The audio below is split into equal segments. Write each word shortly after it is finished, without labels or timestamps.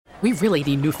we really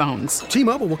need new phones.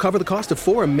 T-Mobile will cover the cost of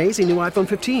 4 amazing new iPhone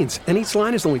 15s, and each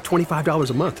line is only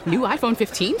 $25 a month. New iPhone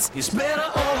 15s? It's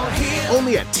better over here.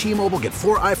 Only at T-Mobile, get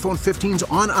 4 iPhone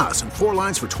 15s on us and 4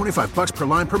 lines for $25 per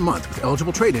line per month with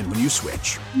eligible trade-in when you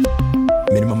switch.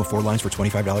 Minimum of 4 lines for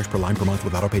 $25 per line per month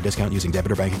with autopay discount using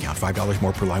debit or bank account. $5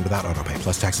 more per line without autopay,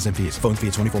 plus taxes and fees. Phone fee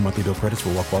at 24 monthly bill credits for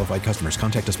well-qualified customers.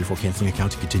 Contact us before canceling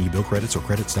account to continue bill credits or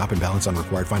credit stop and balance on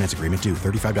required finance agreement due.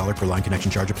 $35 per line connection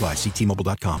charge applies. See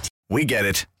T-Mobile.com. We get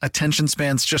it. Attention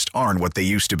spans just aren't what they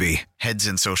used to be. Heads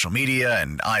in social media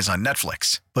and eyes on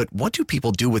Netflix. But what do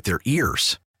people do with their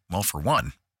ears? Well, for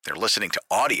one, they're listening to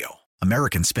audio.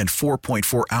 Americans spend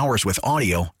 4.4 hours with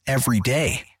audio every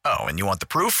day. Oh, and you want the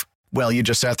proof? Well, you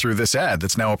just sat through this ad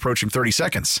that's now approaching 30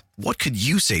 seconds. What could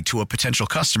you say to a potential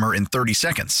customer in 30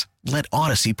 seconds? Let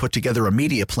Odyssey put together a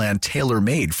media plan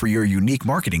tailor-made for your unique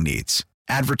marketing needs.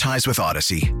 Advertise with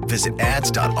Odyssey. Visit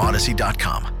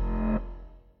ads.odyssey.com.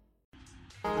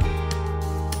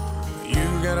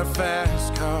 You got a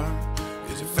fast car.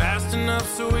 Is it fast enough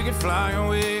so we can fly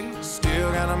away?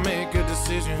 Still gotta make a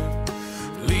decision.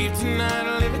 Leave tonight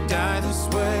or live or die this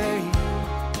way.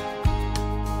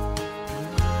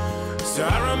 So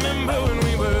I remember when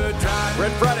we were driving.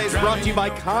 Red Friday is brought to you by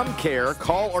ComCare.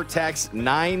 Call or text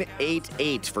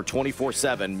 988 for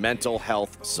 24/7 mental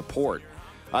health support.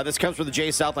 This comes from the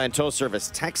J Southland Tow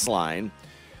Service text line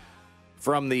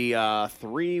from the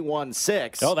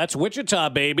 316. Oh, that's Wichita,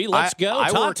 baby. Let's go.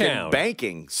 I work Town. in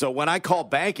banking, so when I call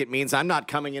bank, it means I'm not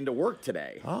coming into work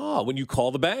today. Oh, when you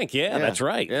call the bank. Yeah, that's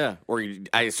right. Yeah. Or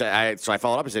so I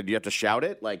followed up and said, do you have to shout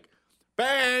it? Like,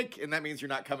 bank, and that means you're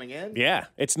not coming in? Yeah.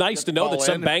 It's nice to know that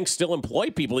some banks still employ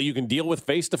people that you can deal with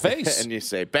face to face. And you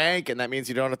say bank, and that means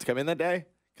you don't have to come in that day?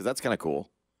 Because that's kind of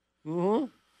cool.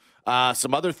 Mm-hmm.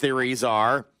 Some other theories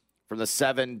are from the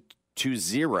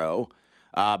 720.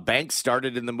 Banks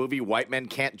started in the movie White Men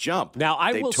Can't Jump. Now,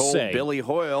 They told Billy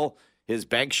Hoyle his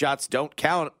bank shots don't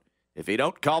count if he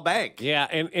don't call bank. Yeah,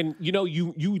 and you know,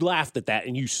 you laughed at that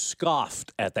and you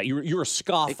scoffed at that. You're a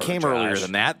scoffer. It came Josh. earlier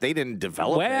than that. They didn't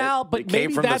develop Well, it. but it came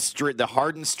maybe from that's the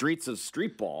hardened streets of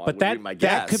street ball. But would be my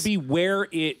guess. that could be where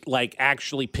it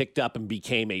actually picked up and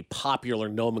became a popular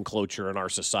nomenclature in our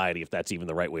society, if that's even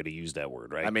the right way to use that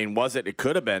word, right? I mean, was it? It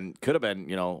could have been.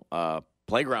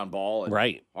 Playground ball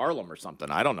in Harlem or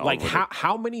something. I don't know. Like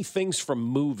how many things from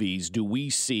movies do we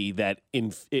see that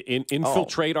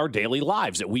infiltrate our daily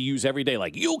lives that we use every day?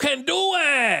 Like, you can do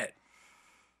it!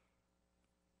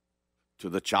 To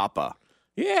the choppa.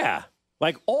 Yeah.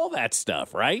 Like all that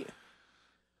stuff, right?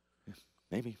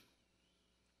 Maybe.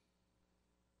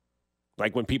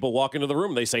 Like when people walk into the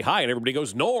room, they say hi, and everybody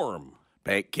goes, Norm.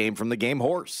 Bank came from the game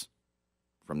horse.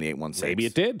 From the 816. Maybe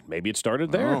it did. Maybe it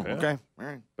started there. Oh, okay. All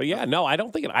right. But yeah, no, I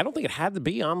don't think it had to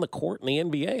be on the court in the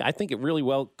NBA. I think it really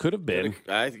well could have been.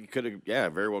 I think it could have. Yeah,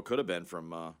 very well could have been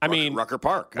from. Rucker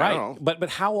Park. Right. I don't know.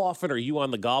 But how often are you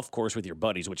on the golf course with your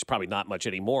buddies, which is probably not much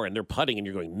anymore, and they're putting, and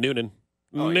you're going Noonan.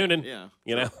 Noonan. Yeah.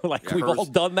 You know, we've all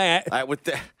done that. With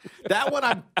that one,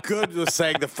 I'm good with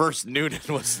saying the first Noonan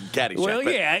was Caddyshack. Well,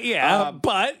 yeah.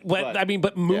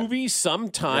 But movies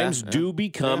sometimes do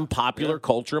become popular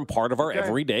culture and part of our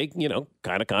everyday,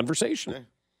 kind of conversation. Okay.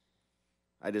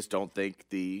 I just don't think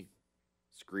the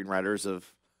screenwriters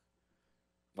of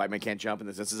White Men Can't Jump in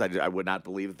this instance, I would not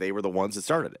believe that they were the ones that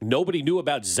started it. Nobody knew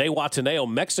about Zihuatanejo,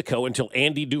 Mexico until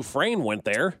Andy Dufresne went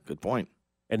there. Good point.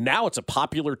 And now it's a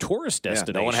popular tourist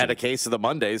destination. No one had a case of the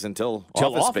Mondays until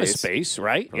Office Space,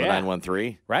 right? From the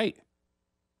 913. Right.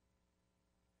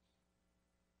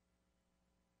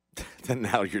 Then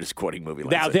now you're just quoting movie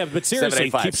lines. Now, but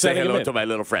seriously, keep say sending hello to my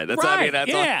little friend. That's right,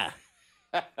 that's yeah.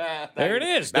 There it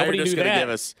is. Nobody you're just knew that. Give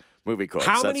us movie quotes.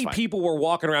 How many people were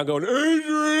walking around going, Adrian?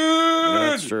 Yeah,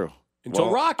 that's true.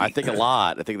 Until Rocky. I think a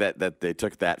lot. I think that they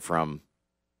took that from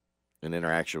an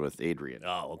interaction with Adrian.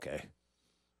 Oh, okay.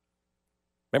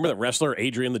 Remember the wrestler,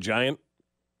 Adrian the Giant?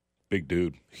 Big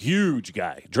dude. Huge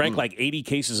guy. Drank like 80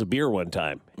 cases of beer one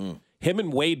time. Him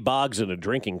and Wade Boggs in a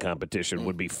drinking competition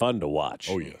would be fun to watch.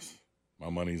 Oh, yes. My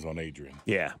money's on Adrian.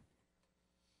 Yeah.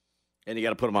 And you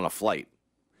got to put him on a flight.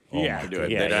 Yeah.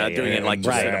 They're not doing it like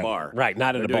just in a bar. Right,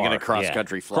 not in a bar. They're doing it a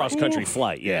cross-country flight. Cross-country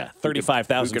flight, yeah.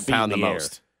 35,000 Who could feet pound in the air.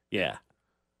 most? Yeah.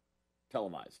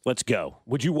 Televised. Let's go.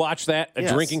 Would you watch that? A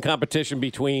Yes. drinking competition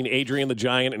between Adrian the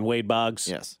Giant and Wade Boggs?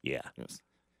 Yes. Yeah. Yes.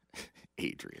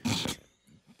 Adrian.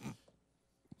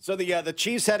 So the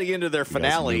Chiefs heading into their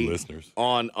finale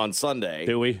on Sunday.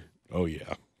 Do we? Oh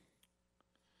yeah.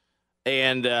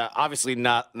 And obviously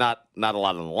not a lot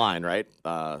on the line, right?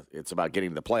 It's about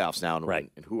getting to the playoffs now,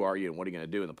 and who are you and what are you going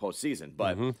to do in the postseason?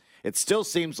 But it still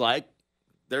seems like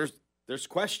there's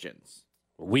questions.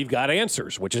 We've got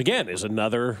answers, which again is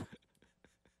another.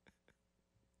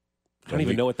 I don't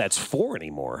even know what that's for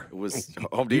anymore. It was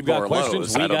Home Depot You've got or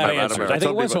questions, Lowe's. we got answers. I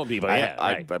think it was Home Depot. Yeah,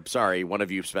 I'm sorry. One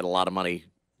of you spent a lot of money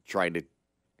trying to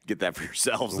get that for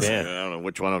yourselves. Yeah. I don't know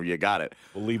which one of you got it.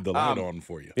 We'll leave the light on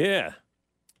for you. Yeah.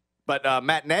 But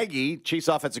Matt Nagy, Chiefs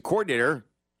offensive coordinator,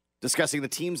 discussing the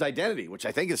team's identity, which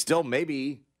I think is still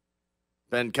maybe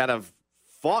been kind of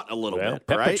fought a little bit,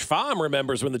 Pepperidge right? Farm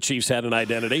remembers when the Chiefs had an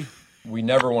identity. We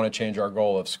never want to change our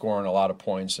goal of scoring a lot of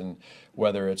points, and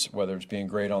whether it's being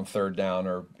great on third down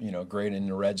or great in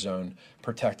the red zone,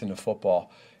 protecting the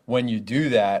football. When you do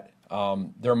that,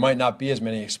 there might not be as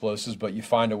many explosives, but you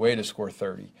find a way to score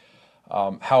 30.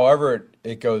 However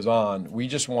it goes on, we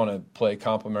just want to play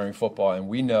complementary football, and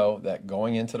we know that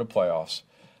going into the playoffs,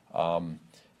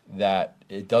 that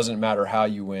it doesn't matter how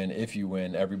you win. If you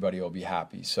win, everybody will be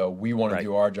happy. So we want to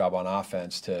do our job on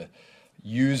offense to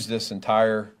use this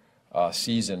entire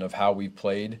season of how we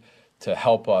played to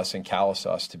help us and callous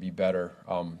us to be better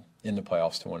in the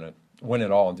playoffs, to win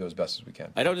it all and do as best as we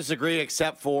can. I don't disagree,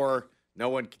 except for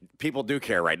people do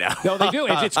care right now. No, they do.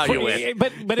 It's how you win.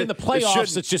 But in the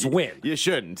playoffs, it's just win. You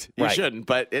shouldn't. You shouldn't,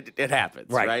 but it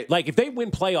happens, right? Like if they win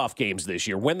playoff games this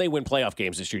year, when they win playoff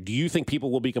games this year, do you think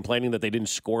people will be complaining that they didn't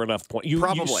score enough points?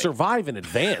 You survive in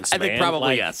advance, I think man.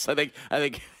 probably yes. I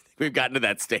think we've gotten to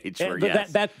that stage where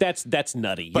that's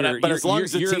nutty. But as long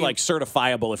as you're team, like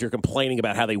certifiable if you're complaining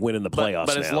about how they win in the playoffs.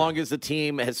 But as long as the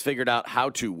team has figured out how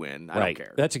to win, I don't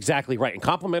care. That's exactly right. And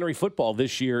complementary football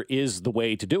this year is the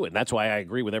way to do it. And that's why I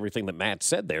agree with everything that Matt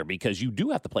said there, because you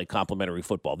do have to play complementary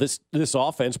football. This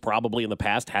offense probably in the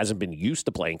past hasn't been used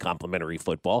to playing complementary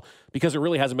football because there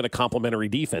really hasn't been a complementary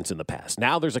defense in the past.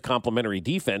 Now there's a complementary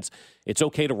defense. It's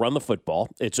okay to run the football.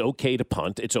 It's okay to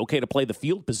punt. It's okay to play the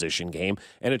field position game.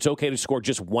 And it's okay to score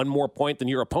just one more point than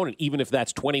your opponent, even if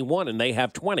that's 21 and they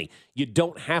have 20. You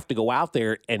don't have to go out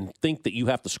there and think that you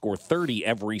have to score 30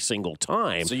 every single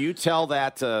time. So you tell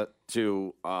that to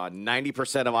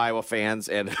 90% of Iowa fans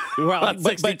and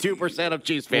 62% of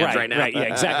Chiefs fans right now. Right, yeah,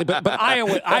 exactly. But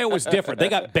Iowa's different. They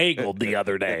got bageled the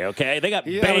other day, okay? They got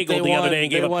bageled the other day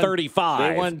and gave up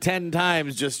 35. They won 10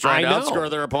 times just trying to outscore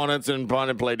their opponents and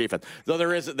play defense. Though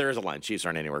there is a line. Chiefs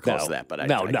aren't anywhere close to that. But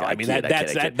I mean,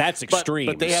 that's extreme.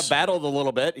 But they have battled a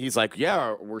little bit. He's like,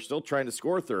 yeah, we're still trying to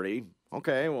score 30.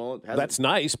 Okay, well, that's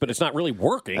nice, but it's not really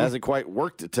working. Hasn't quite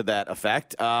worked to that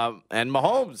effect. And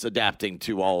Mahomes adapting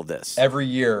to all of this. Every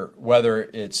year, whether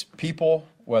it's people,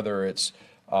 whether it's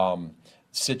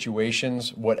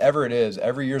situations, whatever it is,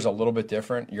 every year is a little bit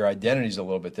different. Your identity is a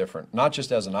little bit different, not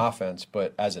just as an offense,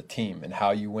 but as a team and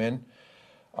how you win.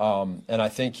 And I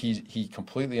think he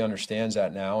completely understands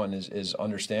that now and is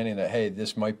understanding that, hey,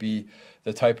 this might be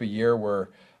the type of year where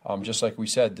just like we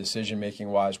said, decision-making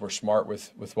wise, we're smart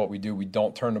with what we do. We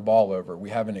don't turn the ball over.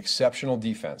 We have an exceptional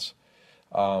defense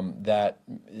that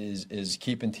is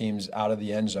keeping teams out of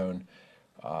the end zone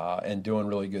and doing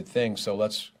really good things. So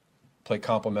let's play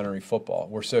complementary football.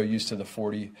 We're so used to the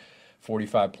 40,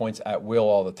 45 points at will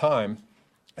all the time,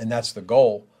 and that's the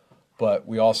goal. But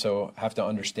we also have to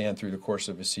understand through the course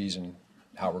of a season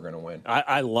how we're going to win.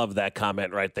 I love that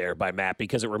comment right there by Matt,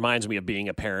 because it reminds me of being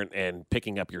a parent and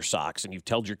picking up your socks, and you've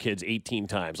told your kids 18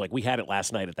 times. Like, we had it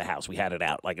last night at the house. We had it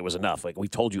out. Like, it was enough. Like, we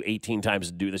told you 18 times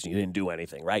to do this, and you didn't do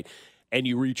anything, right? And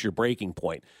you reach your breaking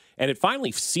point. And it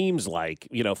finally seems like,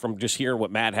 from just hearing what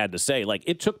Matt had to say, like,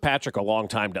 it took Patrick a long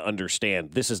time to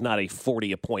understand this is not a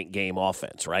 40-point game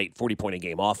offense, right?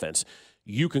 40-point-a-game offense.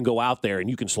 You can go out there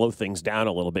and you can slow things down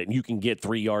a little bit, and you can get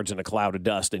 3 yards in a cloud of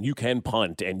dust, and you can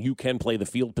punt, and you can play the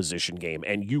field position game,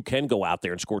 and you can go out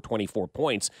there and score 24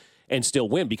 points and still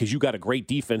win because you got a great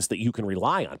defense that you can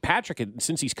rely on. Patrick,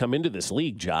 since he's come into this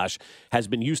league, Josh, has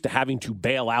been used to having to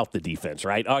bail out the defense,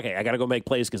 right? Okay, I got to go make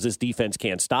plays because this defense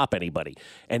can't stop anybody.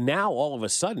 And now, all of a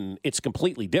sudden, it's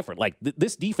completely different. Like,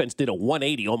 this defense did a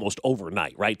 180 almost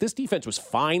overnight, right? This defense was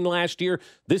fine last year.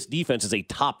 This defense is a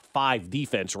top 5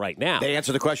 defense right now. They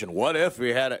answer the question, what if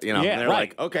we had, they're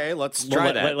like, okay, let's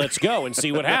try that. Let's go and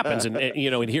see what happens.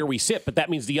 And here we sit. But that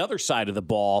means the other side of the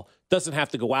ball doesn't have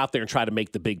to go out there and try to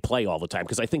make the big play all the time.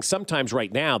 Because I think sometimes right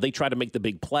now they try to make the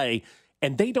big play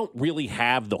and they don't really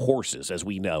have the horses, as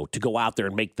we know, to go out there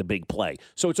and make the big play.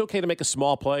 So it's okay to make a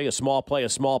small play, a small play, a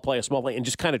small play, a small play, and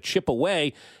just kind of chip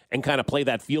away. and kind of play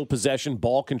that field possession,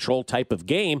 ball control type of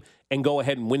game and go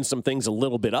ahead and win some things a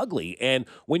little bit ugly. And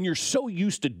when you're so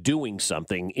used to doing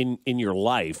something in your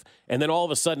life, and then all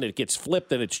of a sudden it gets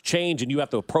flipped and it's changed and you have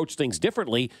to approach things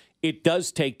differently, it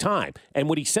does take time. And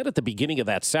what he said at the beginning of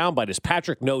that soundbite is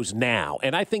Patrick knows now.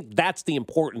 And I think that's the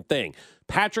important thing.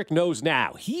 Patrick knows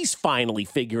now. He's finally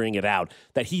figuring it out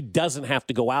that he doesn't have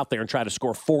to go out there and try to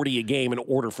score 40 a game in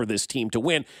order for this team to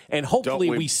win. And hopefully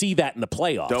we see that in the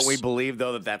playoffs. Don't we believe,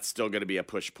 though, that that's still going to be a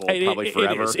push-pull probably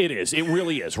forever? It is. It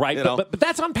really is, right? But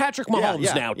that's on Patrick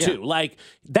Mahomes now, too. Like,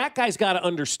 that guy's got to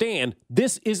understand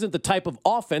this isn't the type of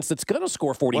offense that's going to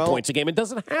score 40 points a game. It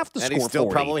doesn't have to score 40. And he still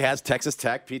probably has Texas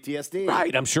Tech PTSD.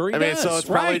 Right, I'm sure he does. So it's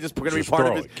probably just going to be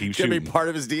part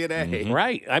of his DNA. Mm-hmm.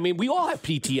 Right. I mean, we all have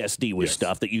PTSD with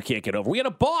stuff that you can't get over. We had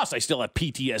a boss I still have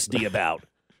PTSD about.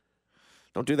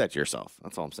 Don't do that to yourself.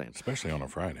 That's all I'm saying. Especially on a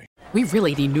Friday. We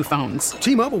really need new phones.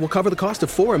 T-Mobile will cover the cost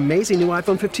of 4 amazing new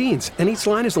iPhone 15s, and each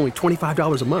line is only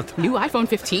 $25 a month. New iPhone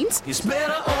 15s? It's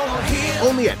better over here.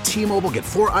 Only at T-Mobile, get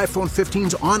 4 iPhone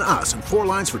 15s on us and 4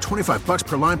 lines for $25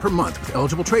 per line per month with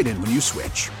eligible trade-in when you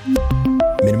switch.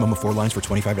 Minimum of 4 lines for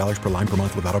 $25 per line per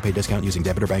month with autopay discount using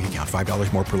debit or bank account.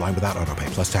 $5 more per line without autopay,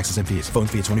 plus taxes and fees. Phone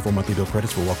fee at 24 monthly bill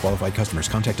credits for well-qualified customers.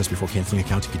 Contact us before canceling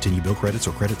account to continue bill credits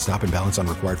or credit stop and balance on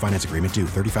required finance agreement due.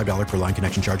 $35 per line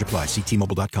connection charge applies. See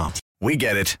T-Mobile.com. We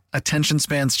get it. Attention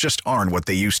spans just aren't what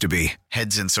they used to be.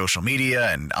 Heads in social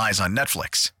media and eyes on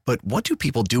Netflix. But what do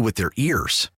people do with their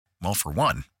ears? Well, for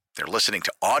one, they're listening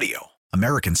to audio.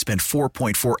 Americans spend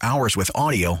 4.4 hours with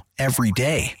audio every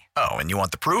day. Oh, and you want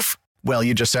the proof? Well,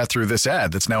 you just sat through this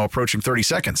ad that's now approaching 30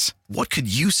 seconds. What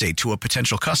could you say to a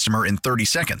potential customer in 30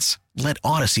 seconds? Let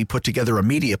Odyssey put together a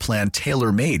media plan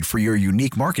tailor-made for your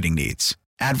unique marketing needs.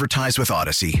 Advertise with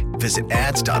Odyssey. Visit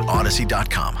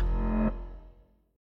ads.odyssey.com.